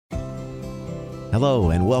Hello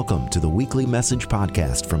and welcome to the weekly message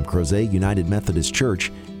podcast from Crozet United Methodist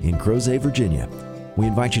Church in Crozet, Virginia. We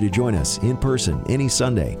invite you to join us in person any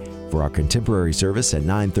Sunday for our contemporary service at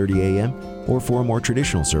 9:30 a.m. or for a more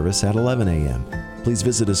traditional service at 11 a.m. Please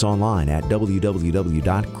visit us online at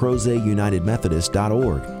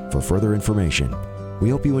www.crozetunitedmethodist.org for further information. We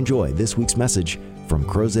hope you enjoy this week's message from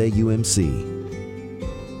Crozet UMC.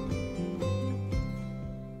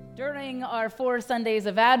 During our 4 Sundays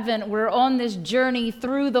of Advent, we're on this journey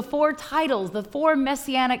through the 4 titles, the 4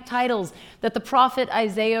 messianic titles that the prophet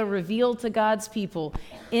Isaiah revealed to God's people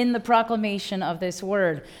in the proclamation of this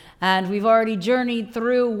word. And we've already journeyed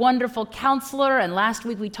through Wonderful Counselor, and last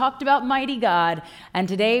week we talked about Mighty God, and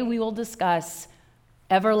today we will discuss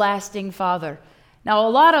Everlasting Father. Now, a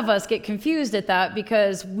lot of us get confused at that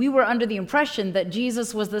because we were under the impression that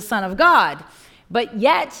Jesus was the Son of God. But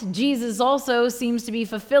yet, Jesus also seems to be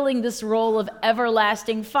fulfilling this role of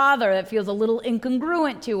everlasting Father. That feels a little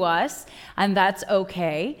incongruent to us, and that's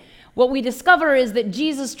okay. What we discover is that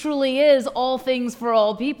Jesus truly is all things for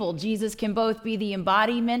all people. Jesus can both be the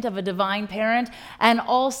embodiment of a divine parent and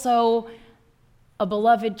also a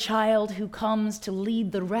beloved child who comes to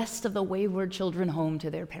lead the rest of the wayward children home to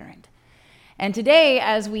their parent. And today,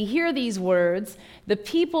 as we hear these words, the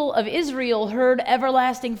people of Israel heard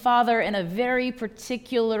Everlasting Father in a very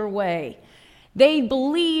particular way. They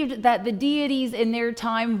believed that the deities in their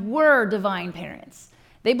time were divine parents.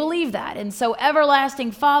 They believed that. And so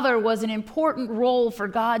Everlasting Father was an important role for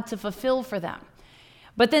God to fulfill for them.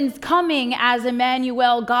 But then coming as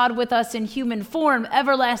Emmanuel, God with us in human form,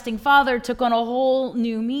 Everlasting Father took on a whole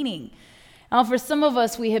new meaning. Now, for some of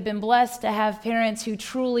us, we have been blessed to have parents who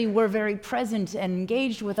truly were very present and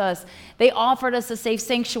engaged with us. They offered us a safe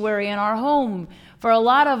sanctuary in our home. For a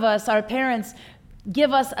lot of us, our parents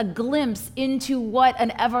give us a glimpse into what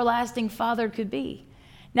an everlasting father could be.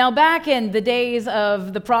 Now, back in the days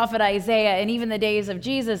of the prophet Isaiah and even the days of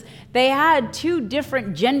Jesus, they had 2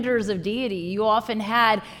 different genders of deity. You often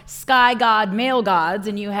had sky god, male gods,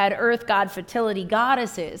 and you had earth god, fertility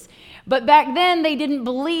goddesses. But back then, they didn't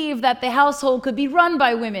believe that the household could be run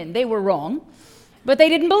by women. They were wrong, but they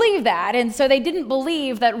didn't believe that. And so they didn't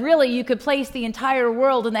believe that really you could place the entire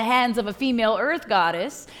world in the hands of a female earth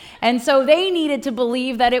goddess. And so they needed to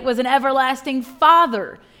believe that it was an everlasting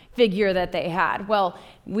father figure that they had. Well,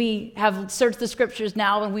 we have searched the scriptures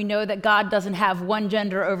now, and we know that God doesn't have one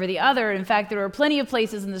gender over the other. In fact, there are plenty of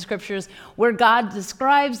places in the scriptures where God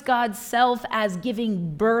describes God's self as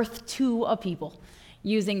giving birth to a people,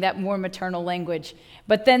 using that more maternal language.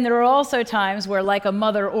 But then there are also times where, like a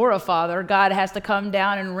mother or a father, God has to come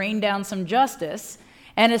down and rain down some justice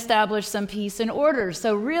and establish some peace and order.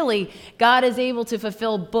 So really, God is able to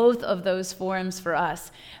fulfill both of those forms for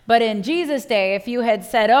us. But in Jesus' day, if you had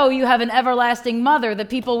said, oh, you have an everlasting mother, the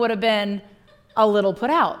people would have been a little put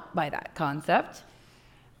out by that concept.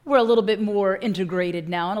 We're a little bit more integrated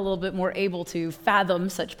now and a little bit more able to fathom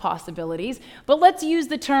such possibilities. But let's use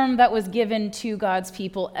the term that was given to God's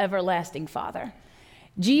people, Everlasting Father.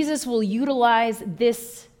 Jesus will utilize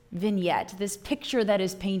this vignette, this picture that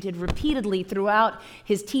is painted repeatedly throughout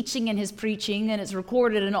his teaching and his preaching, and it's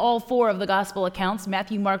recorded in all 4 of the gospel accounts,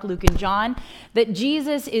 Matthew, Mark, Luke, and John, that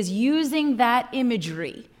Jesus is using that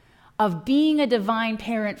imagery of being a divine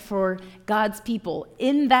parent for God's people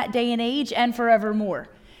in that day and age and forevermore.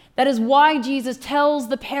 That is why Jesus tells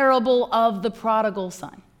the parable of the prodigal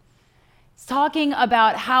son. It's talking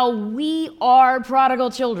about how we are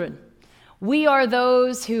prodigal children. We are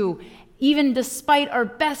those who, even despite our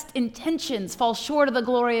best intentions, fall short of the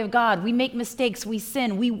glory of God. We make mistakes, we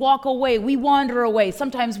sin, we walk away, we wander away.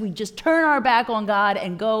 Sometimes we just turn our back on God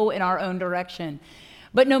and go in our own direction.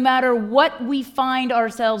 But no matter what we find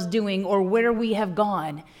ourselves doing or where we have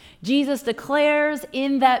gone, Jesus declares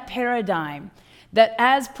in that paradigm that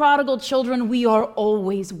as prodigal children, we are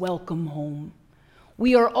always welcome home.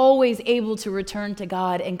 We are always able to return to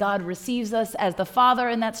God, and God receives us, as the father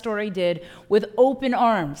in that story did, with open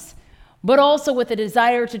arms, but also with a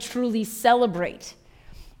desire to truly celebrate.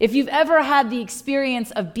 If you've ever had the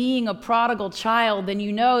experience of being a prodigal child, then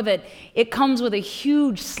you know that it comes with a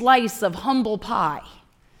huge slice of humble pie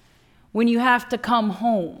when you have to come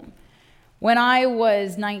home. When I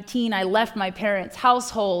was 19, I left my parents'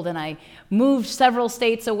 household and I moved several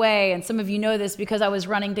states away. And some of you know this because I was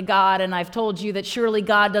running to God, and I've told you that surely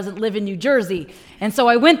God doesn't live in New Jersey. And so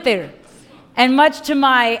I went there. And much to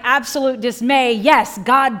my absolute dismay, yes,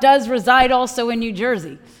 God does reside also in New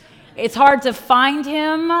Jersey. It's hard to find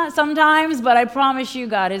him sometimes, but I promise you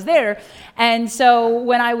God is there. And so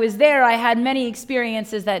when I was there, I had many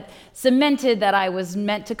experiences that cemented that I was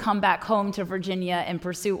meant to come back home to Virginia and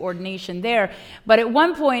pursue ordination there. But at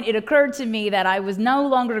one point, it occurred to me that I was no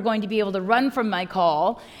longer going to be able to run from my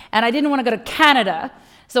call, and I didn't want to go to Canada.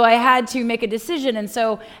 So I had to make a decision. And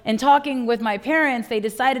so in talking with my parents, they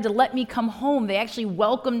decided to let me come home. They actually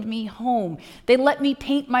welcomed me home. They let me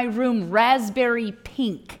paint my room raspberry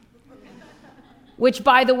pink, which,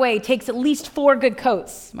 by the way, takes at least 4 good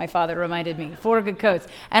coats, my father reminded me, 4 good coats.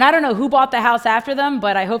 And I don't know who bought the house after them,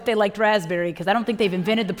 but I hope they liked raspberry, because I don't think they've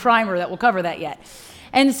invented the primer that will cover that yet.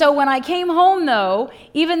 And so when I came home, though,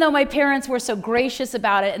 even though my parents were so gracious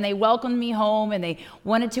about it and they welcomed me home and they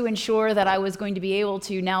wanted to ensure that I was going to be able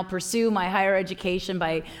to now pursue my higher education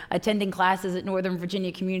by attending classes at Northern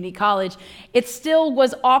Virginia Community College, it still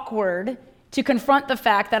was awkward to confront the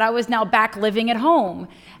fact that I was now back living at home.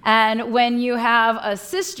 And when you have a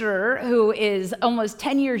sister who is almost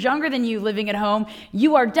 10 years younger than you living at home,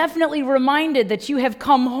 you are definitely reminded that you have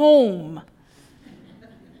come home.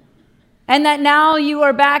 And that now you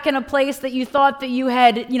are back in a place that you thought that you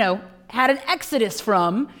had, had an exodus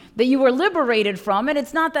from, that you were liberated from. And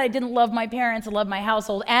it's not that I didn't love my parents and love my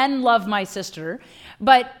household and love my sister,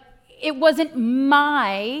 but it wasn't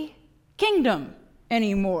my kingdom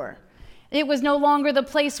anymore. It was no longer the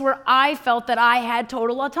place where I felt that I had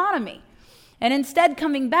total autonomy. And instead,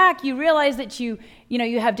 coming back, you realize that you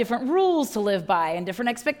have different rules to live by and different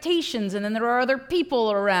expectations, and then there are other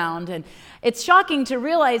people around. And it's shocking to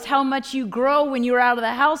realize how much you grow when you're out of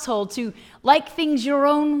the household to like things your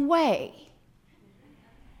own way.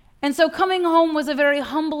 And so coming home was a very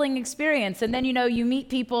humbling experience. And then, you meet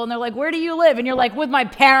people and they're like, "Where do you live?" And you're like, "With my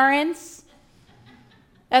parents."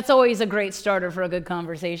 That's always a great starter for a good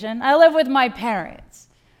conversation. "I live with my parents."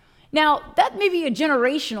 Now, that may be a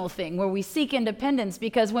generational thing where we seek independence,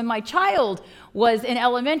 because when my child was in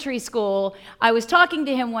elementary school, I was talking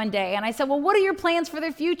to him one day and I said, "Well, what are your plans for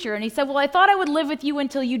the future?" And he said, "Well, I thought I would live with you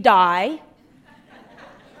until you die.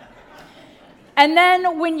 And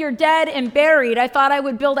then when you're dead and buried, I thought I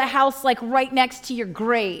would build a house like right next to your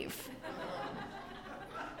grave."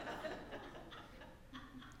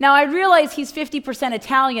 Now, I realize he's 50%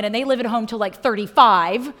 Italian and they live at home till like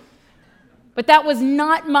 35. But that was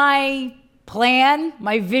not my plan,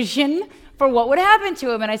 my vision for what would happen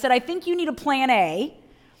to him. And I said, "I think you need a plan A,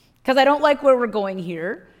 because I don't like where we're going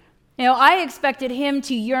here." I expected him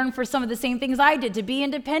to yearn for some of the same things I did, to be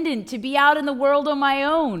independent, to be out in the world on my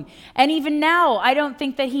own. And even now, I don't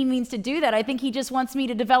think that he means to do that. I think he just wants me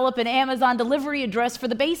to develop an Amazon delivery address for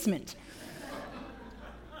the basement.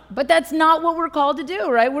 But that's not what we're called to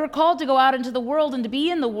do, right? We're called to go out into the world and to be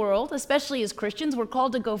in the world, especially as Christians. We're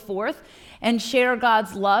called to go forth and share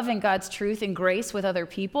God's love and God's truth and grace with other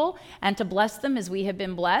people and to bless them as we have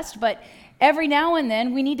been blessed. But every now and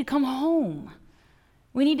then, we need to come home.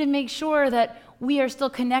 We need to make sure that we are still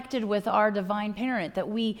connected with our divine parent, that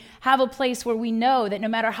we have a place where we know that no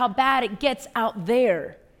matter how bad it gets out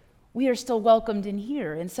there, we are still welcomed in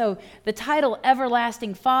here. And so the title,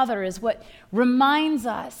 Everlasting Father, is what reminds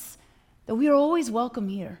us that we are always welcome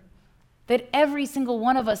here. That every single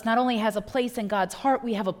one of us not only has a place in God's heart,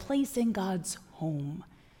 we have a place in God's home.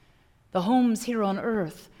 The homes here on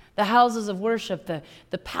earth, the houses of worship,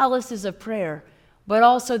 the palaces of prayer, but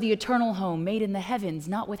also the eternal home made in the heavens,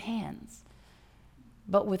 not with hands,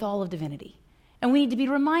 but with all of divinity. And we need to be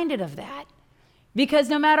reminded of that. Because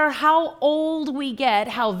no matter how old we get,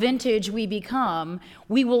 how vintage we become,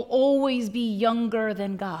 we will always be younger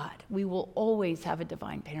than God. We will always have a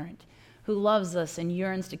divine parent who loves us and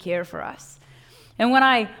yearns to care for us. And when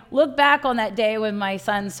I look back on that day when my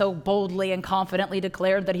son so boldly and confidently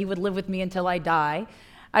declared that he would live with me until I die,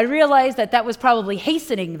 I realized that that was probably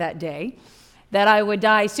hastening that day, that I would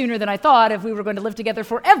die sooner than I thought if we were going to live together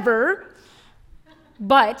forever.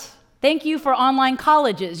 But thank you for online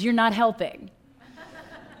colleges. You're not helping.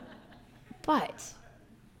 But,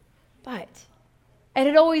 it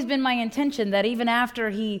had always been my intention that even after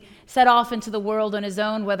he set off into the world on his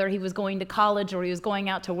own, whether he was going to college or he was going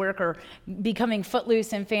out to work or becoming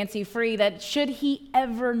footloose and fancy-free, that should he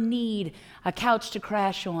ever need a couch to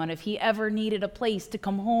crash on, if he ever needed a place to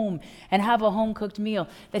come home and have a home-cooked meal,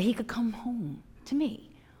 that he could come home to me,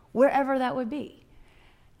 wherever that would be.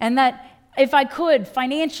 And that if I could,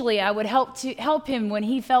 financially, I would help him when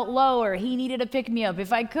he felt low or he needed a pick-me-up.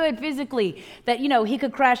 If I could, physically, that, he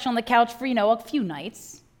could crash on the couch for, a few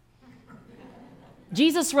nights.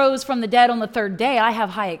 Jesus rose from the dead on the 3rd day. I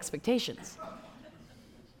have high expectations.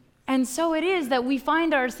 And so it is that we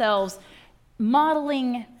find ourselves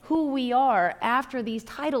modeling who we are after these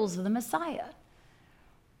titles of the Messiah.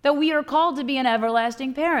 that we are called to be an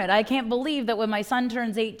everlasting parent. I can't believe that when my son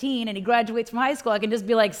turns 18 and he graduates from high school, I can just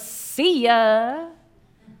be like, see ya.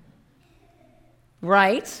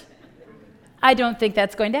 Right? I don't think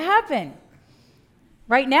that's going to happen.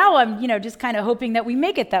 Right now, I'm, just kind of hoping that we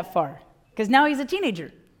make it that far, because now he's a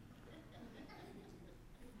teenager.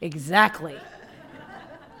 Exactly.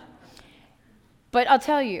 But I'll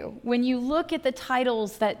tell you, when you look at the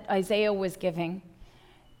titles that Isaiah was giving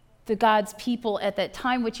to God's people at that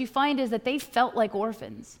time, what you find is that they felt like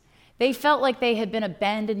orphans. They felt like they had been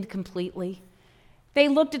abandoned completely. They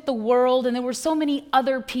looked at the world, and there were so many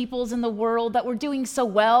other peoples in the world that were doing so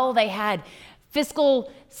well. They had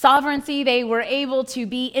fiscal sovereignty. They were able to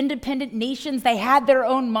be independent nations. They had their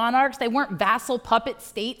own monarchs. They weren't vassal puppet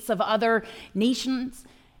states of other nations.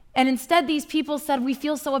 And instead, these people said, we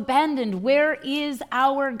feel so abandoned. Where is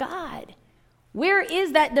our God? Where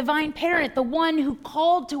is that divine parent, the one who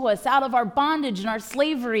called to us out of our bondage and our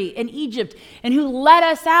slavery in Egypt, and who led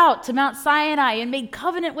us out to Mount Sinai and made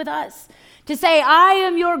covenant with us to say, I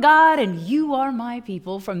am your God and you are my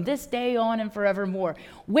people from this day on and forevermore?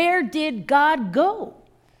 Where did God go?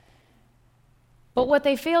 But what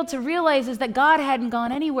they failed to realize is that God hadn't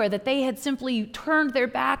gone anywhere, that they had simply turned their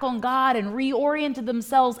back on God and reoriented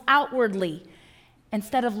themselves outwardly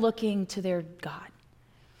instead of looking to their God.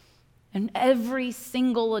 And every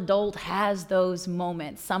single adult has those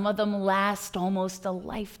moments. Some of them last almost a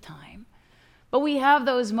lifetime. But we have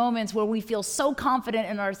those moments where we feel so confident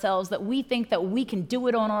in ourselves that we think that we can do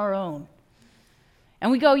it on our own.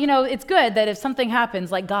 And we go, it's good that if something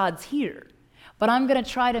happens, like God's here, but I'm going to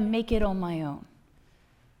try to make it on my own.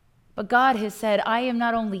 But God has said, I am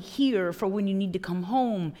not only here for when you need to come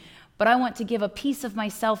home, but I want to give a piece of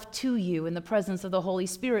myself to you in the presence of the Holy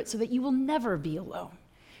Spirit so that you will never be alone.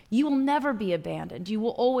 You will never be abandoned. You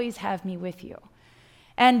will always have me with you.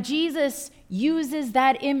 And Jesus uses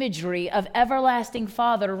that imagery of everlasting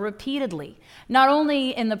Father repeatedly, not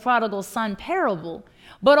only in the prodigal son parable,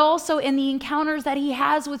 but also in the encounters that he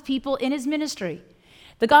has with people in his ministry.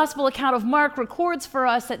 The gospel account of Mark records for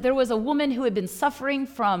us that there was a woman who had been suffering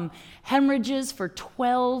from hemorrhages for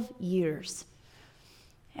 12 years.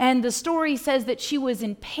 And the story says that she was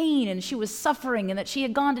in pain and she was suffering and that she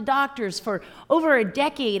had gone to doctors for over a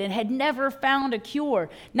decade and had never found a cure,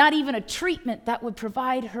 not even a treatment that would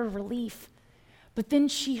provide her relief. But then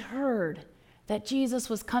she heard that Jesus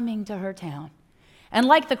was coming to her town. And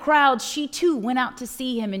like the crowd, she too went out to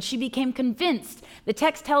see him, and she became convinced. The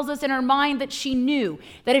text tells us in her mind that she knew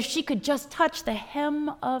that if she could just touch the hem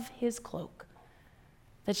of his cloak,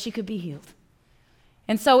 that she could be healed.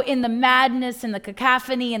 And so in the madness and the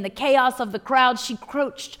cacophony and the chaos of the crowd, she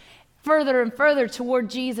crouched further and further toward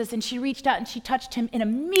Jesus, and she reached out and she touched him, and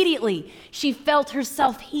immediately she felt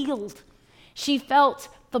herself healed. She felt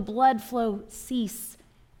the blood flow cease.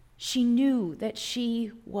 She knew that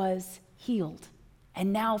she was healed.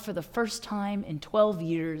 And now, for the first time in 12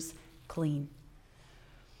 years, clean.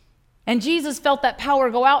 And Jesus felt that power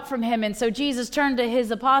go out from him. And so Jesus turned to his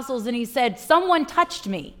apostles and he said, someone touched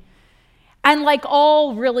me. And like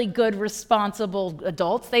all really good, responsible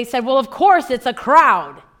adults, they said, well, of course, it's a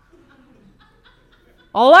crowd.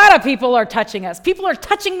 A lot of people are touching us. People are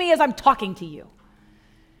touching me as I'm talking to you.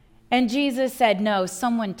 And Jesus said, no,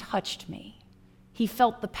 someone touched me. He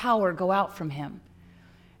felt the power go out from him.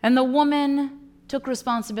 And the woman took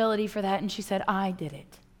responsibility for that, and she said, I did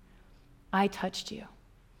it. I touched you.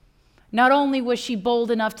 Not only was she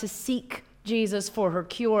bold enough to seek Jesus for her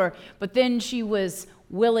cure, but then she was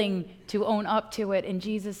willing to own up to it, and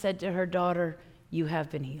Jesus said to her, daughter, you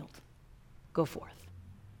have been healed. Go forth.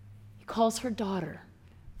 He calls her daughter,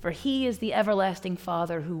 for he is the everlasting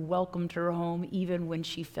Father who welcomed her home even when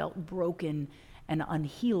she felt broken and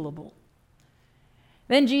unhealable.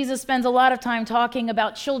 Then Jesus spends a lot of time talking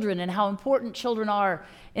about children and how important children are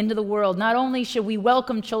into the world. Not only should we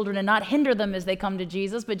welcome children and not hinder them as they come to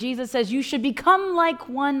Jesus, but Jesus says, you should become like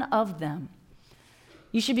one of them.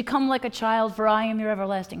 You should become like a child, for I am your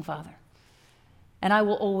everlasting Father, and I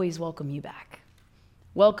will always welcome you back.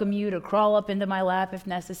 Welcome you to crawl up into my lap if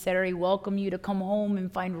necessary. Welcome you to come home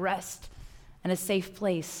and find rest and a safe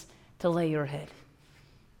place to lay your head.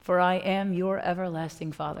 For I am your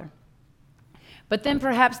everlasting Father. But then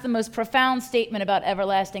perhaps the most profound statement about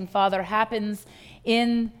everlasting Father happens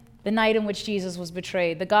in the night in which Jesus was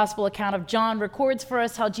betrayed. The gospel account of John records for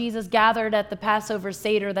us how Jesus gathered at the Passover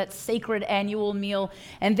Seder, that sacred annual meal,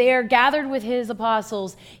 and there, gathered with his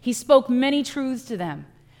apostles, he spoke many truths to them,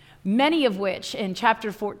 many of which in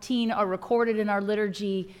chapter 14 are recorded in our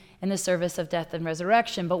liturgy in the service of death and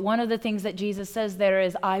resurrection. But one of the things that Jesus says there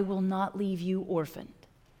is, I will not leave you orphaned.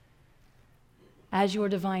 as your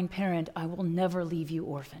divine parent, I will never leave you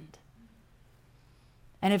orphaned.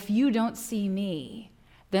 And if you don't see me,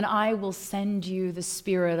 then I will send you the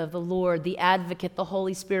Spirit of the Lord, the advocate, the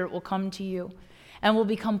Holy Spirit will come to you and will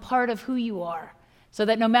become part of who you are, so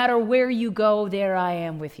that no matter where you go, there I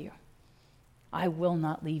am with you. I will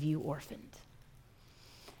not leave you orphaned.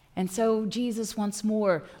 And so Jesus once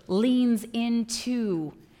more leans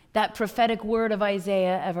into that prophetic word of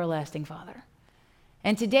Isaiah, everlasting Father.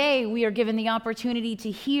 And today we are given the opportunity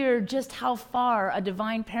to hear just how far a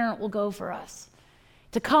divine parent will go for us.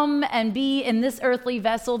 To come and be in this earthly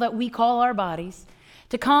vessel that we call our bodies.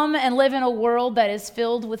 To come and live in a world that is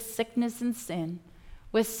filled with sickness and sin,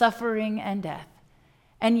 with suffering and death,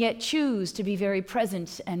 and yet choose to be very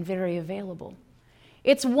present and very available.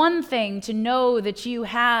 It's one thing to know that you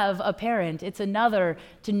have a parent. It's another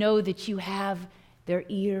to know that you have their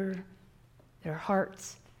ear, their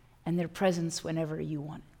hearts, and their presence whenever you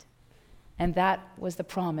want it. And that was the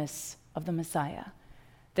promise of the Messiah,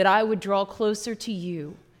 that I would draw closer to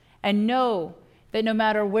you and know that no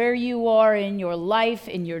matter where you are in your life,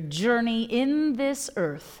 in your journey in this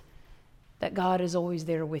earth, that God is always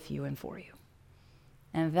there with you and for you.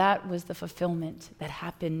 And that was the fulfillment that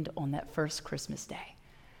happened on that first Christmas day.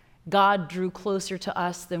 God drew closer to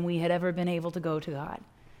us than we had ever been able to go to God.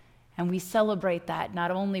 And we celebrate that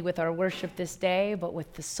not only with our worship this day, but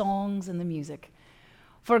with the songs and the music.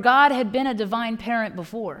 For God had been a divine parent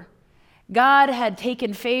before. God had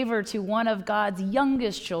taken favor to one of God's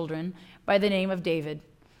youngest children by the name of David.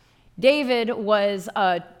 David was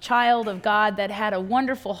a child of God that had a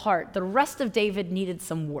wonderful heart. The rest of David needed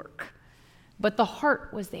some work, but the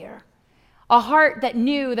heart was there. A heart that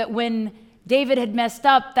knew that when David had messed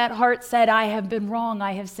up, that heart said, I have been wrong,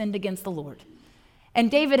 I have sinned against the Lord. And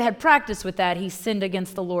David had practiced with that. He sinned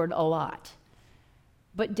against the Lord a lot.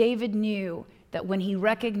 But David knew that when he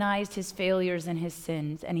recognized his failures and his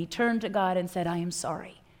sins, and he turned to God and said, I am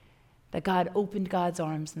sorry, that God opened God's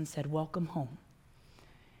arms and said, welcome home.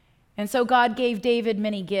 And so God gave David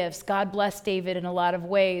many gifts. God blessed David in a lot of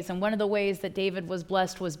ways. And one of the ways that David was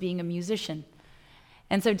blessed was being a musician.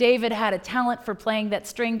 And so David had a talent for playing that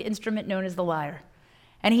stringed instrument known as the lyre.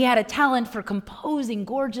 And he had a talent for composing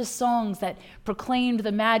gorgeous songs that proclaimed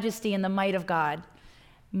the majesty and the might of God.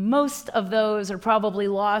 Most of those are probably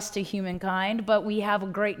lost to humankind, but we have a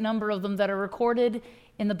great number of them that are recorded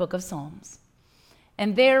in the book of Psalms.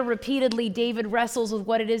 And there, repeatedly, David wrestles with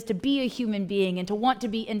what it is to be a human being and to want to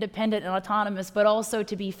be independent and autonomous, but also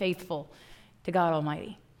to be faithful to God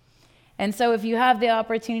Almighty. And so if you have the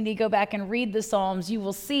opportunity to go back and read the Psalms, you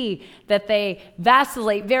will see that they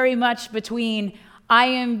vacillate very much between I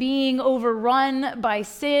am being overrun by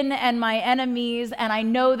sin and my enemies, and I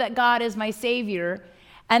know that God is my Savior.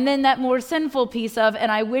 And then that more sinful piece of, and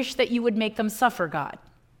I wish that you would make them suffer, God.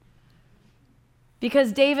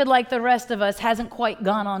 Because David, like the rest of us, hasn't quite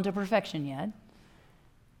gone on to perfection yet.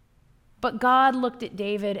 But God looked at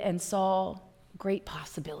David and saw great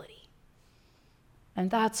possibility. And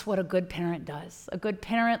that's what a good parent does. A good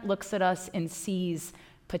parent looks at us and sees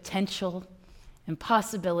potential and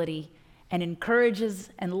possibility and encourages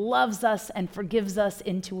and loves us and forgives us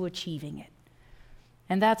into achieving it.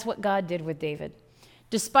 And that's what God did with David.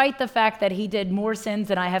 Despite the fact that he did more sins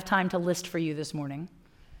than I have time to list for you this morning,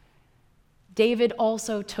 David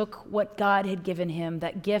also took what God had given him,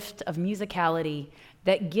 that gift of musicality,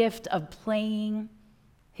 that gift of playing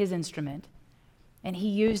his instrument, and he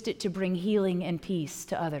used it to bring healing and peace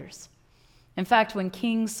to others. In fact, when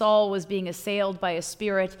King Saul was being assailed by a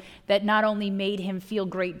spirit that not only made him feel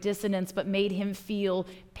great dissonance, but made him feel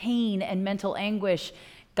pain and mental anguish,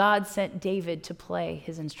 God sent David to play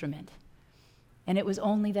his instrument. And it was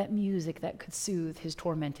only that music that could soothe his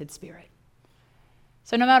tormented spirit.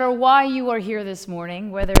 So no matter why you are here this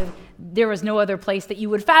morning, whether there was no other place that you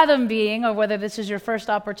would fathom being, or whether this is your first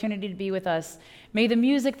opportunity to be with us, may the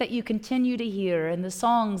music that you continue to hear and the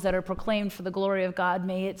songs that are proclaimed for the glory of God,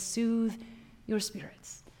 may it soothe your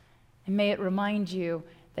spirits. And may it remind you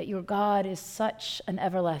that your God is such an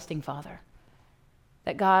everlasting Father,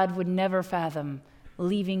 that God would never fathom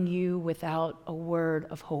leaving you without a word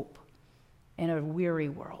of hope in a weary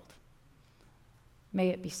world. May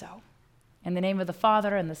it be so. In the name of the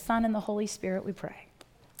Father, and the Son, and the Holy Spirit, we pray.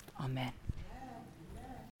 Amen.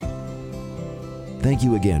 Thank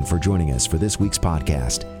you again for joining us for this week's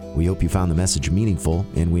podcast. We hope you found the message meaningful,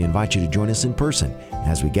 and we invite you to join us in person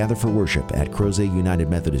as we gather for worship at Crozet United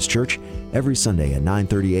Methodist Church every Sunday at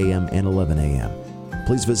 9:30 a.m. and 11 a.m.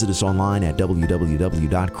 Please visit us online at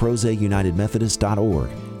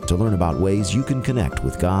www.crozetunitedmethodist.org to learn about ways you can connect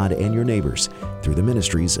with God and your neighbors through the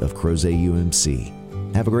ministries of Crozet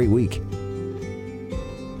UMC. Have a great week.